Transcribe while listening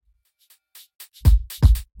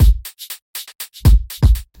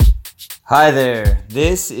Hi there,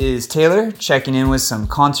 this is Taylor checking in with some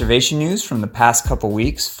conservation news from the past couple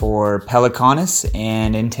weeks for Pelecanus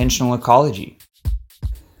and intentional ecology.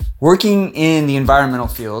 Working in the environmental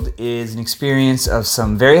field is an experience of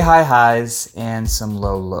some very high highs and some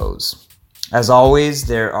low lows. As always,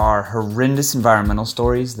 there are horrendous environmental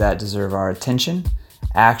stories that deserve our attention,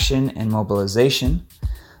 action, and mobilization,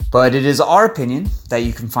 but it is our opinion that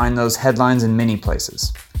you can find those headlines in many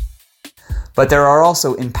places. But there are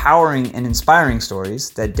also empowering and inspiring stories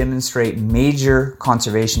that demonstrate major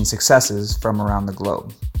conservation successes from around the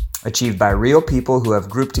globe, achieved by real people who have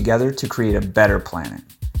grouped together to create a better planet.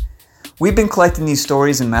 We've been collecting these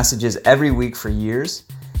stories and messages every week for years,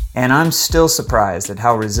 and I'm still surprised at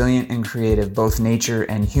how resilient and creative both nature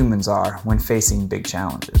and humans are when facing big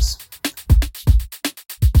challenges.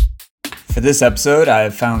 For this episode, I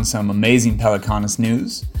have found some amazing Pelecanus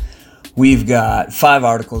news. We've got 5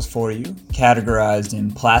 articles for you, categorized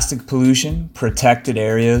in plastic pollution, protected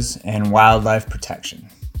areas, and wildlife protection.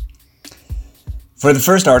 For the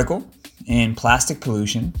first article, in plastic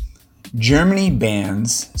pollution, Germany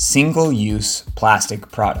bans single-use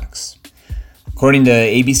plastic products. According to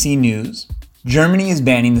ABC News, Germany is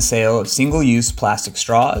banning the sale of single-use plastic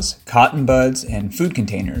straws, cotton buds, and food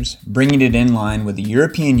containers, bringing it in line with the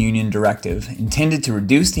European Union directive intended to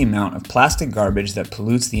reduce the amount of plastic garbage that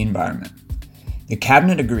pollutes the environment. The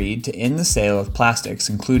cabinet agreed to end the sale of plastics,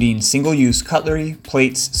 including single-use cutlery,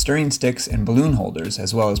 plates, stirring sticks, and balloon holders,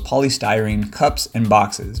 as well as polystyrene cups and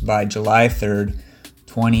boxes by July 3rd,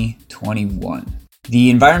 2021.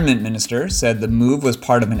 The Environment Minister said the move was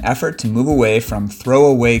part of an effort to move away from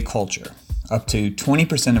throwaway culture. Up to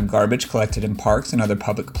 20% of garbage collected in parks and other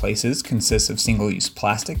public places consists of single-use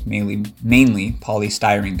plastic, mainly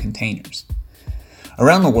polystyrene containers.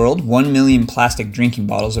 Around the world, 1 million plastic drinking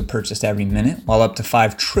bottles are purchased every minute, while up to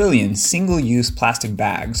 5 trillion single-use plastic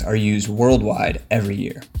bags are used worldwide every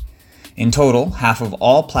year. In total, half of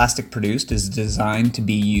all plastic produced is designed to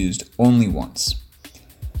be used only once.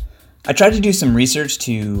 I tried to do some research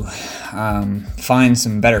to find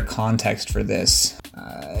some better context for this.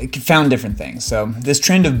 I found different things. So this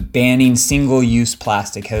trend of banning single-use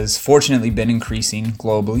plastic has fortunately been increasing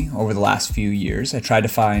globally over the last few years. I tried to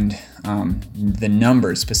find the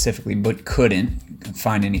numbers specifically, but couldn't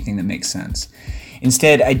find anything that makes sense.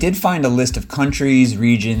 Instead, I did find a list of countries,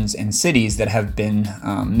 regions, and cities that have been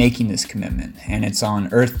making this commitment, and it's on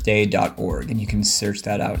earthday.org, and you can search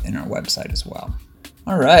that out in our website as well.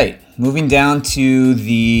 All right, moving down to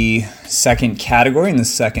the second category in the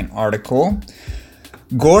second article.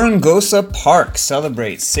 Gorongosa Park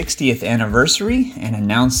celebrates 60th anniversary and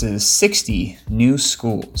announces 60 new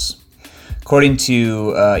schools. According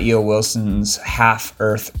to E.O. Wilson's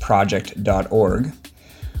halfearthproject.org,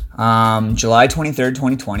 July 23rd,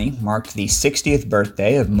 2020 marked the 60th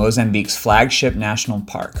birthday of Mozambique's flagship national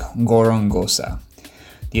park, Gorongosa.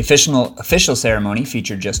 The official ceremony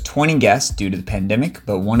featured just 20 guests due to the pandemic,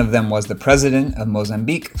 but one of them was the president of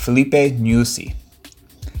Mozambique, Filipe Nyusi.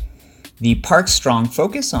 The park's strong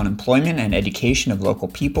focus on employment and education of local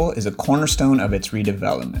people is a cornerstone of its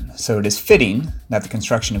redevelopment, so it is fitting that the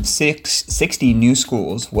construction of 60 new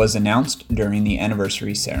schools was announced during the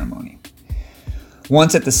anniversary ceremony.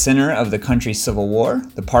 Once at the center of the country's civil war,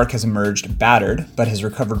 the park has emerged battered but has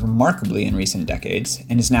recovered remarkably in recent decades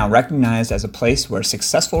and is now recognized as a place where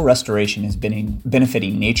successful restoration is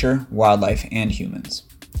benefiting nature, wildlife, and humans.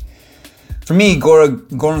 For me,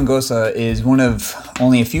 Gorongosa is one of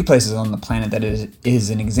only a few places on the planet that is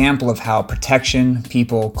an example of how protection,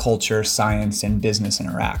 people, culture, science, and business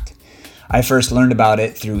interact. I first learned about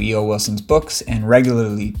it through E.O. Wilson's books and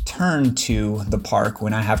regularly turn to the park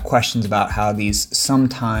when I have questions about how these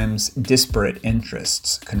sometimes disparate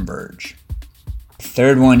interests converge.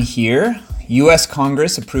 Third one here, U.S.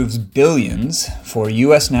 Congress approves billions for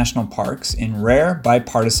U.S. national parks in rare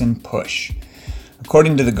bipartisan push.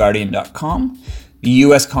 According to TheGuardian.com, the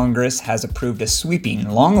U.S. Congress has approved a sweeping,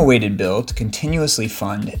 long-awaited bill to continuously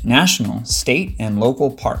fund national, state, and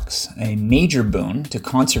local parks, a major boon to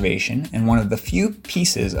conservation and one of the few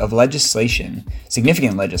pieces of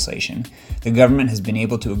significant legislation, the government has been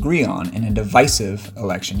able to agree on in a divisive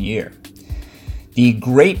election year. The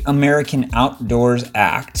Great American Outdoors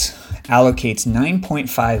Act allocates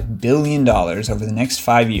 $9.5 billion over the next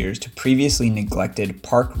 5 years to previously neglected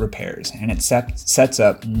park repairs, and it sets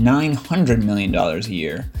up $900 million a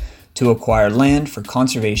year to acquire land for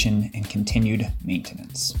conservation and continued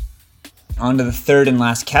maintenance. On to the third and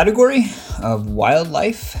last category of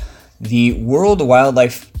wildlife. The World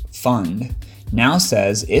Wildlife Fund now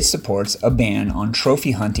says it supports a ban on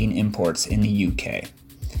trophy hunting imports in the UK.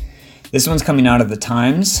 This one's coming out of the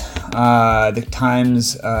Times,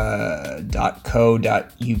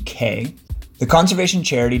 thetimes.co.uk. The conservation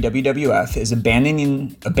charity WWF is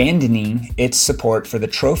abandoning its support for the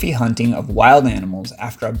trophy hunting of wild animals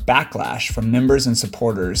after a backlash from members and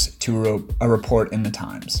supporters to a report in the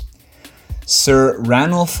Times. Sir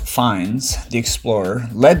Ranulph Fiennes, the explorer,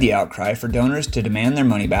 led the outcry for donors to demand their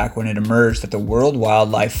money back when it emerged that the World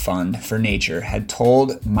Wildlife Fund for Nature had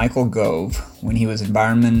told Michael Gove, when he was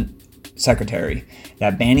Environment Secretary,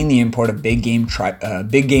 that banning the import of big game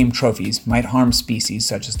trophies might harm species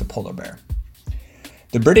such as the polar bear.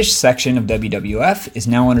 The British section of WWF is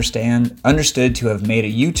now understood to have made a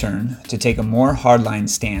U-turn to take a more hardline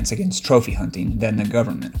stance against trophy hunting than the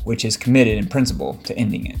government, which is committed in principle to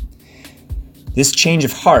ending it. This change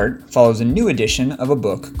of heart follows a new edition of a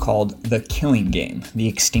book called The Killing Game: The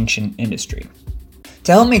Extinction Industry.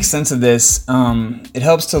 To help make sense of this, it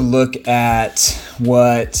helps to look at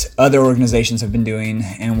what other organizations have been doing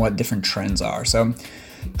and what different trends are. So,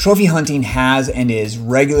 trophy hunting has and is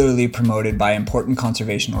regularly promoted by important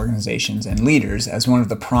conservation organizations and leaders as one of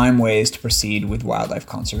the prime ways to proceed with wildlife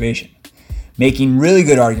conservation. Making really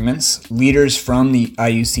good arguments, leaders from the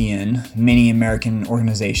IUCN, many American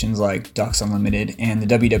organizations like Ducks Unlimited, and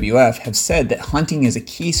the WWF have said that hunting is a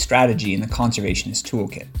key strategy in the conservationist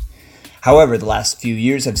toolkit. However, the last few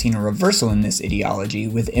years have seen a reversal in this ideology,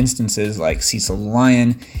 with instances like Cecil the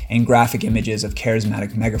lion and graphic images of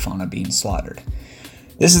charismatic megafauna being slaughtered.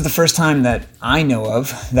 This is the first time that I know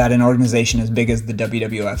of that an organization as big as the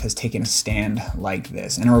WWF has taken a stand like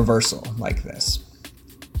this, and a reversal like this.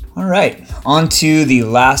 All right, on to the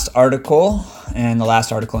last article, and the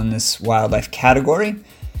last article in this wildlife category.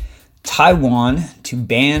 Taiwan to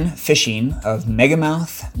ban fishing of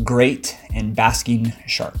megamouth, great, and basking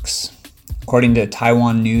sharks. According to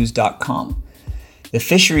TaiwanNews.com, the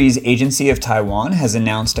Fisheries Agency of Taiwan has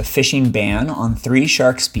announced a fishing ban on 3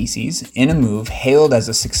 shark species in a move hailed as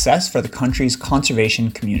a success for the country's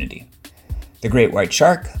conservation community. The great white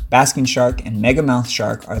shark, basking shark, and megamouth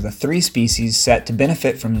shark are the 3 species set to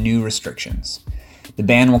benefit from new restrictions. The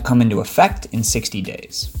ban will come into effect in 60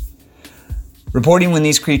 days. Reporting when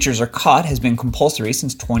these creatures are caught has been compulsory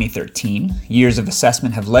since 2013. Years of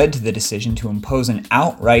assessment have led to the decision to impose an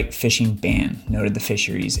outright fishing ban, noted the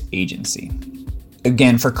Fisheries Agency.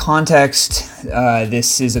 Again, for context,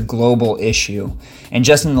 this is a global issue, and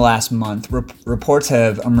just in the last month, reports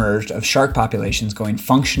have emerged of shark populations going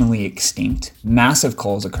functionally extinct, massive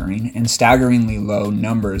culls occurring, and staggeringly low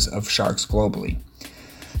numbers of sharks globally.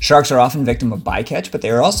 Sharks are often victim of bycatch, but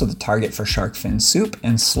they are also the target for shark fin soup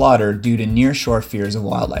and slaughter due to nearshore fears of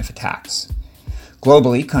wildlife attacks.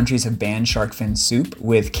 Globally, countries have banned shark fin soup,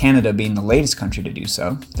 with Canada being the latest country to do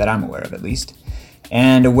so, that I'm aware of at least.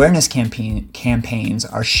 And awareness campaigns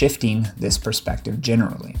are shifting this perspective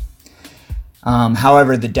generally.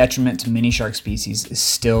 However, the detriment to many shark species is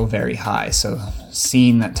still very high, so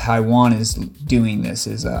seeing that Taiwan is doing this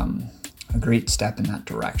is a great step in that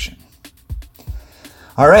direction.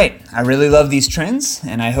 All right, I really love these trends,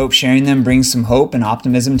 and I hope sharing them brings some hope and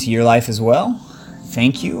optimism to your life as well.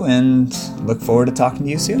 Thank you, and look forward to talking to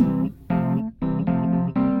you soon.